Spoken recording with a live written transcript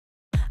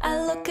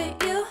look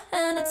at you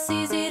and it's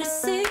easy to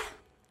see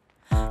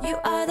you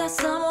are that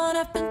someone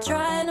I've been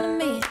trying to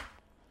meet.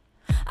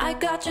 I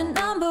got your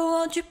number,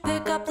 won't you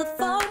pick up the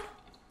phone?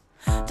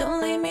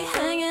 Don't leave me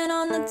hanging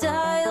on the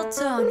dial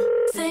tone.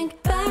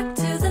 Think back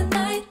to the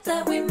night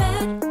that we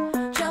met,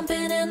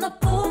 jumping in the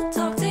pool,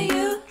 talk to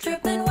you,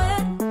 dripping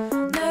wet.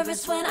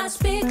 Nervous when I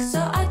speak, so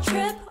I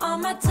trip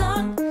on my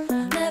tongue.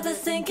 Never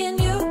thinking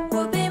you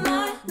would be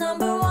my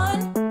number one.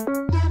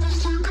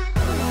 Nervous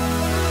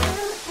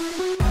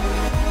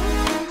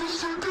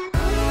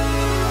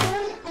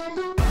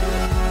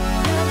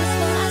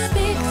when I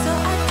speak, so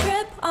I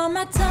trip on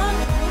my tongue.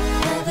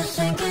 Never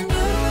thinking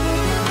you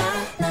would be my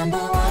number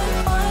one.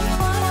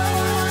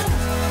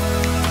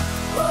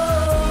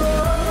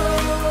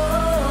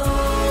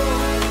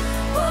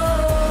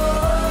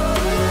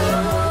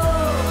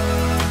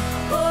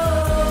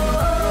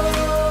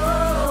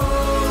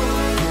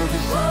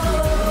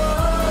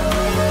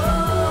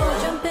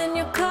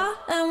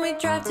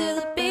 Drive to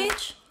the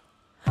beach.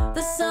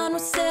 The sun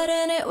was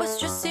setting, it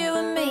was just you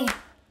and me.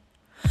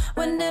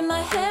 Wind in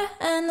my hair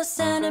and the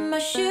sand in my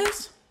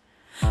shoes.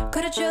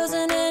 Could've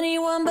chosen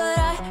anyone, but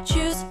I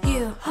choose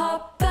you.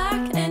 Hop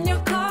back in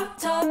your car,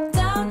 top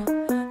down.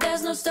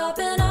 There's no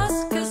stopping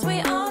us, cause we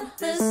own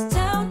this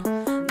town.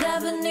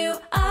 Never knew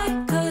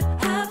I could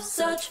have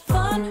such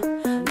fun.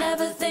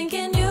 Never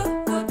thinking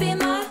you would be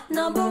my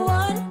number one.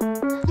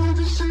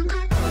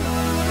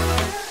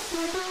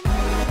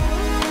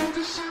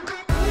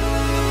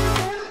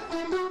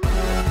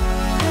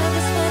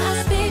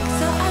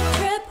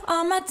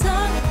 On my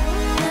tongue,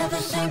 never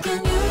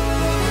thinking you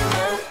would be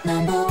my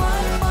number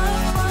one.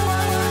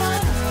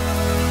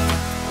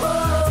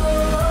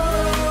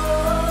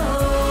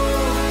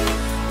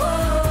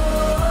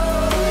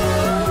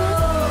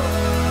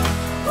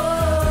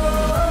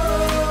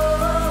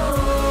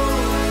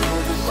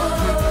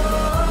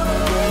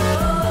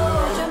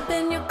 Jump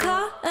in your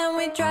car and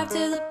we drive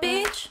to the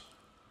beach.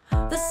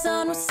 The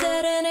sun was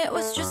setting, it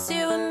was just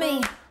you and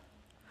me.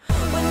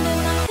 Wind in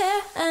my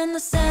hair and the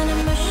sand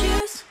in my shoes.